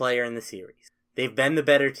best player in the series. They've been the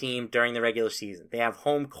better team during the regular season. They have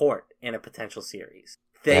home court in a potential series.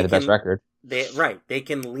 They have the best record. They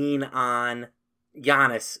can lean on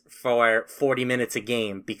Giannis for 40 minutes a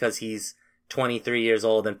game because he's 23 years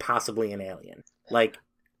old and possibly an alien. Like,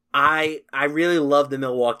 I really love the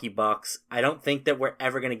Milwaukee Bucks. I don't think that we're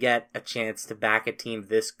ever going to get a chance to back a team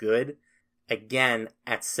this good again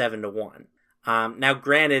at 7-1. Now,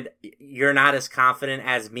 granted, you're not as confident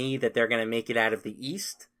as me that they're going to make it out of the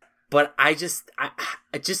East, but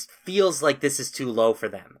it just feels like this is too low for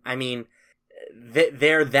them. I mean,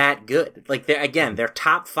 they're that good. Like, they're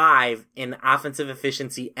top 5 in offensive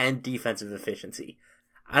efficiency and defensive efficiency.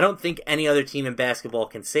 I don't think any other team in basketball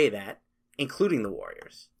can say that, including the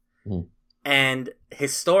Warriors. Mm. And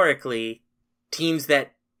historically, teams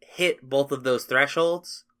that hit both of those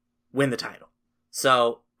thresholds win the title.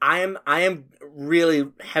 So I am really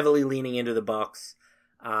heavily leaning into the Bucks.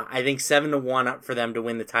 I think 7-1 for them to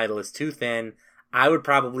win the title is too thin. I would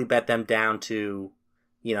probably bet them down to,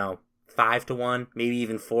 5-1, maybe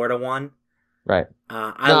even 4-1. Right.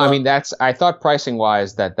 I thought pricing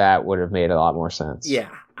wise that would have made a lot more sense. Yeah,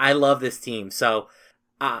 I love this team. So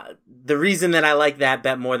the reason that I like that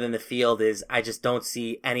bet more than the field is I just don't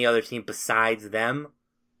see any other team besides them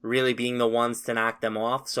really being the ones to knock them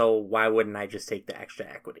off. So why wouldn't I just take the extra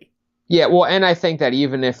equity? Yeah, well, and I think that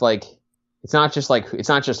even if it's not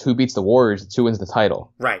just who beats the Warriors, it's who wins the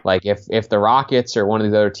title. Right. Like if the Rockets or one of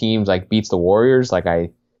these other teams beats the Warriors, I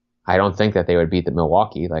don't think that they would beat the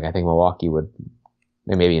Milwaukee. Like, I think Milwaukee would,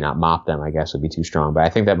 maybe not mop them, I guess would be too strong, but I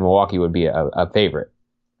think that Milwaukee would be a favorite.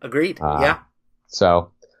 Agreed. Yeah.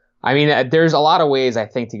 So, I mean, there's a lot of ways I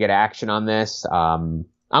think to get action on this.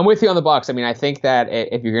 I'm with you on the Bucks. I mean, I think that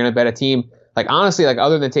if you're going to bet a team, honestly,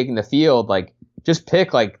 other than taking the field, just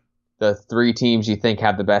pick the 3 teams you think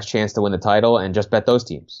have the best chance to win the title and just bet those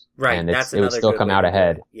teams. Right. And it would still come out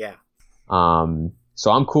ahead. Yeah. So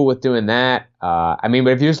I'm cool with doing that. But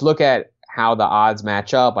if you just look at how the odds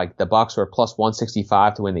match up, the Bucks were plus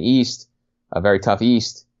 165 to win the East, a very tough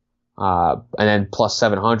East, and then plus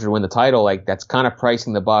 700 to win the title. That's kind of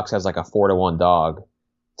pricing the Bucks as a 4-1 dog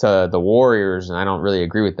to the Warriors, and I don't really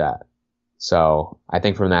agree with that. So I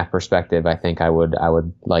think from that perspective, I think I would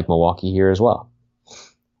like Milwaukee here as well.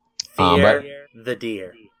 Fear the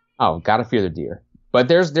deer. Oh, gotta fear the deer. But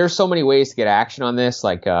there's so many ways to get action on this.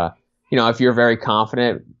 If you're very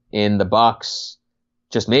confident in the Bucks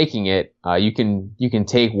just making it, you can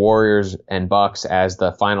take Warriors and Bucks as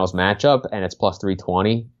the finals matchup, and it's plus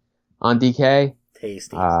 320 on DK.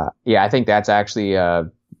 Tasty. Yeah, I think that's actually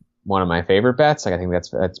one of my favorite bets. Like I think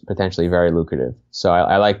that's potentially very lucrative. So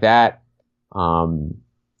I like that. And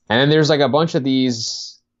then there's like a bunch of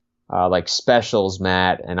these like specials,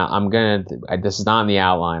 Matt. And this is not in the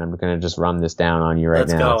outline. I'm gonna just run this down on you right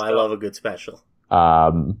now. Let's go. I love a good special.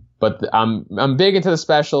 But I'm big into the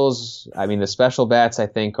specials. I mean, the special bets I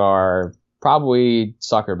think are probably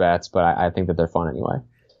sucker bets, but I think that they're fun anyway.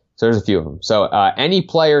 So there's a few of them. So any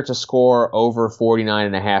player to score over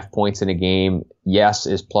 49.5 points in a game, yes,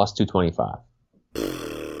 is plus 225.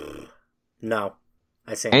 No,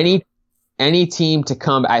 I say any team to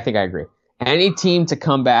come. I think I agree. Any team to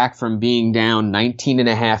come back from being down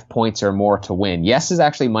 19.5 points or more to win. Yes is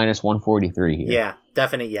actually minus 143 here. Yeah,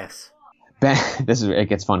 definite yes. It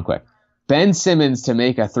gets fun quick. Ben Simmons to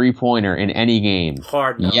make a 3-pointer in any game.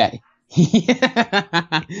 Hard no. Yeah.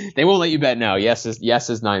 They won't let you bet no. Yes is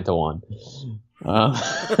 9-1.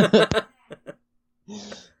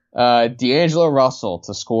 D'Angelo Russell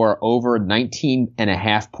to score over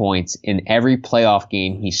 19.5 points in every playoff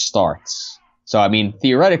game he starts. So I mean,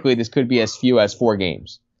 theoretically, this could be as few as 4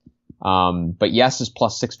 games. But yes is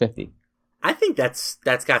plus 650. I think that's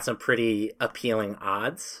got some pretty appealing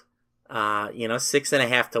odds.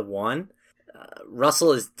 6.5 to 1.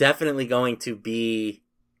 Russell is definitely going to be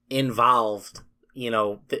involved.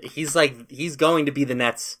 He's going to be the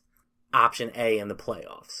Nets' option A in the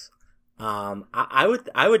playoffs.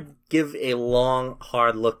 I would give a long,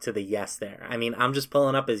 hard look to the yes there. I mean, I'm just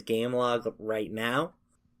pulling up his game log right now,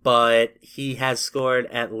 but he has scored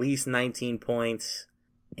at least 19 points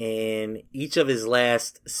in each of his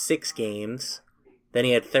last 6 games. Then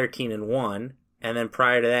he had 13 and 1. And then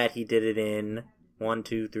prior to that, he did it in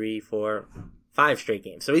 5 straight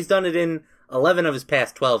games. So he's done it in 11 of his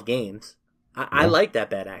past 12 games. I like that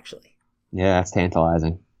bet, actually. Yeah, that's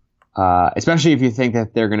tantalizing. Especially if you think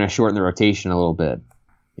that they're going to shorten the rotation a little bit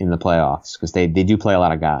in the playoffs, because they do play a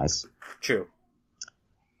lot of guys. True.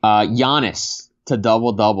 Giannis to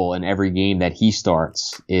double-double in every game that he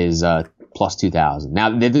starts is plus 2,000.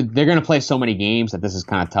 Now, they're going to play so many games that this is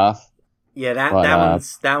kind of tough. Yeah,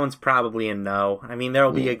 that one's probably a no. I mean, there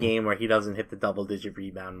will be a game where he doesn't hit the double-digit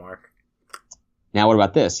rebound mark. Now, what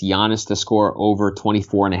about this? Giannis to score over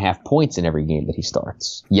 24.5 points in every game that he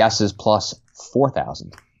starts. Yes is plus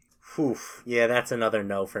 4,000. Oof. Yeah, that's another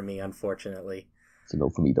no for me, unfortunately. It's a no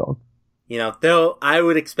for me, dog. I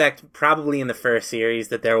would expect probably in the first series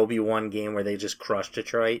that there will be one game where they just crush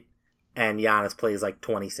Detroit and Giannis plays like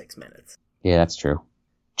 26 minutes. Yeah, that's true.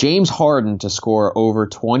 James Harden to score over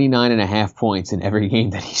 29.5 points in every game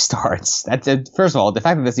that he starts. First of all, the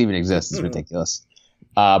fact that this even exists is ridiculous.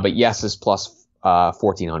 But yes is plus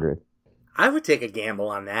 1,400. I would take a gamble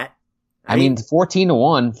on that. I mean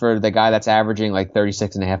 14-1 for the guy that's averaging like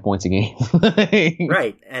 36.5 points a game.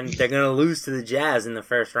 Right, and they're going to lose to the Jazz in the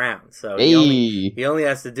first round. So hey. he only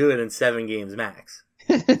has to do it in 7 games max.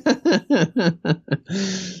 Joel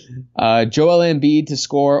Embiid to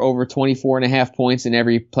score over 24.5 points in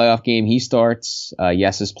every playoff game he starts.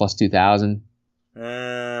 Yes is plus 2,000.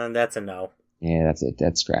 That's a no. Yeah, that's it.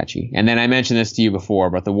 That's scratchy. And then I mentioned this to you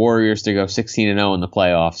before, but the Warriors to go 16-0 in the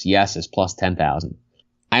playoffs. Yes is plus 10,000.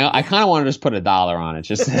 I kind of want to just put $1 on it,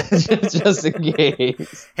 just in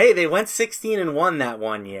case. Hey, they went 16-1 that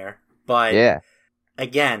one year, but yeah.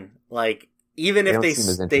 Again, like even if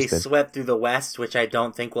they swept through the West, which I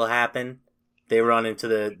don't think will happen, they run into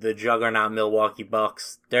the juggernaut Milwaukee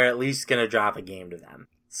Bucks. They're at least gonna drop a game to them.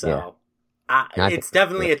 So it's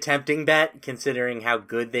definitely a tempting bet considering how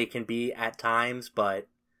good they can be at times, but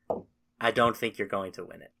I don't think you're going to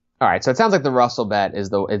win it. All right, so it sounds like the Russell bet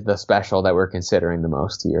is the special that we're considering the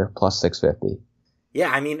most here, plus 650.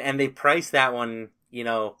 Yeah, I mean, and they priced that one,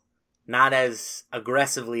 not as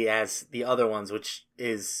aggressively as the other ones, which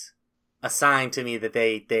is a sign to me that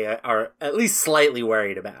they are at least slightly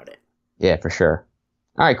worried about it. Yeah, for sure.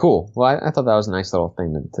 All right, cool. Well, I thought that was a nice little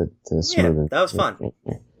thing to smooth. Yeah, that was fun.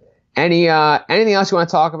 Anything else you want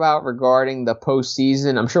to talk about regarding the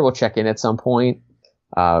postseason? I'm sure we'll check in at some point.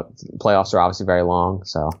 Playoffs are obviously very long,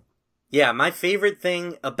 so. Yeah, my favorite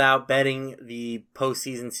thing about betting the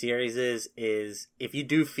postseason series is if you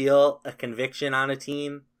do feel a conviction on a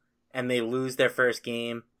team and they lose their first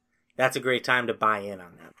game, that's a great time to buy in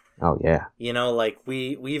on them. Oh, yeah. Like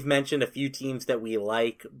we've mentioned a few teams that we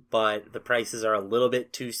like, but the prices are a little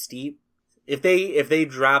bit too steep. If they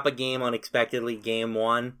drop a game unexpectedly, game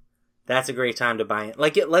 1, that's a great time to buy in.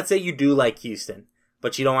 Let's say you do like Houston,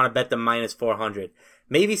 but you don't want to bet them minus 400.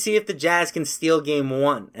 Maybe see if the Jazz can steal game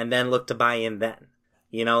 1 and then look to buy in then.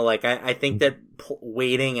 I think that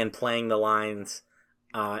waiting and playing the lines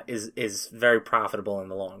is very profitable in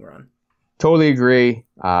the long run. Totally agree.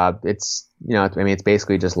 It's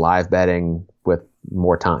basically just live betting with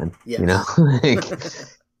more time. Yes. You know, like,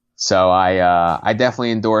 so I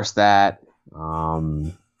definitely endorse that.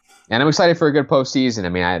 And I'm excited for a good postseason. I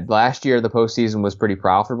mean, last year the postseason was pretty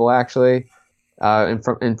profitable actually.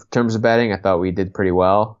 In terms of betting, I thought we did pretty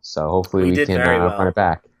well. So hopefully we can run it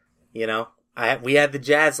back. You know, we had the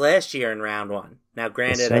Jazz last year in round one. Now,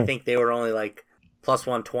 granted, I think they were only like plus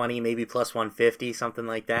 120, maybe plus 150, something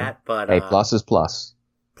like that. But hey, plus is plus.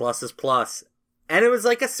 Plus is plus. And it was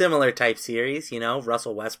like a similar type series, you know,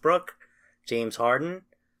 Russell Westbrook, James Harden,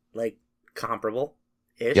 like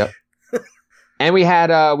comparable-ish. Yep. And we had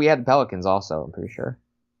the Pelicans also, I'm pretty sure.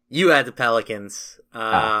 You had the Pelicans.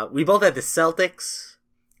 We both had the Celtics,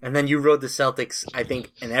 and then you rode the Celtics, I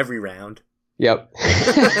think, in every round. Yep.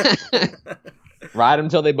 Ride them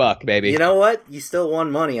till they buck, baby. You know what? You still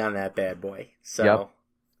won money on that bad boy. So. Yep.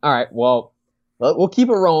 All right. Well, we'll keep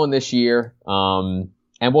it rolling this year, and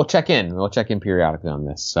we'll check in. We'll check in periodically on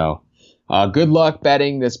this. So, good luck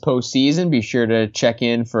betting this postseason. Be sure to check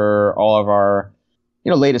in for all of our,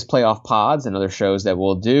 latest playoff pods and other shows that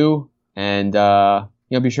we'll do, and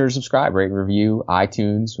be sure to subscribe, rate, and review,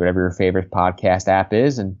 iTunes, whatever your favorite podcast app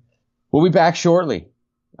is, and we'll be back shortly.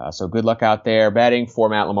 So good luck out there betting. For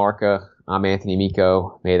Matt LaMarca, I'm Anthony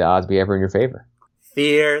Amico. May the odds be ever in your favor.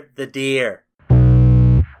 Fear the deer.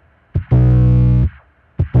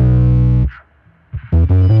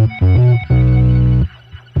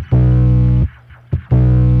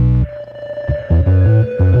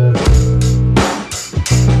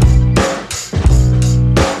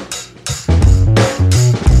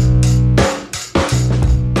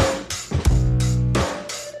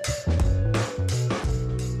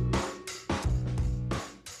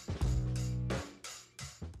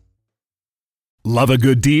 Love a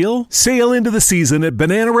good deal? Sail into the season at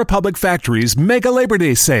Banana Republic Factory's Mega Labor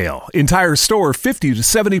Day Sale. Entire store 50 to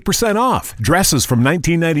 70% off. Dresses from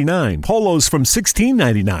 $19.99. Polos from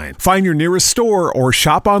 $16.99. Find your nearest store or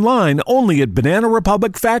shop online only at Banana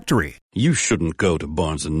Republic Factory. You shouldn't go to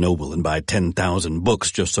Barnes & Noble and buy 10,000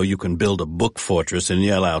 books just so you can build a book fortress and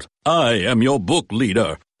yell out, "I am your book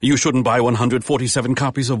leader." You shouldn't buy 147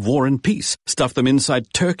 copies of War and Peace, stuff them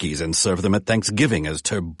inside turkeys, and serve them at Thanksgiving as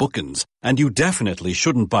turbookins. And you definitely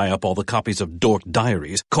shouldn't buy up all the copies of Dork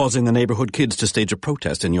Diaries, causing the neighborhood kids to stage a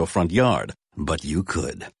protest in your front yard. But you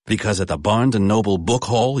could, because at the Barnes & Noble Book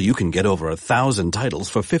Haul, you can get over 1,000 titles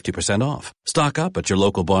for 50% off. Stock up at your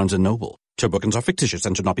local Barnes & Noble. Turbookins are fictitious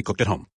and should not be cooked at home.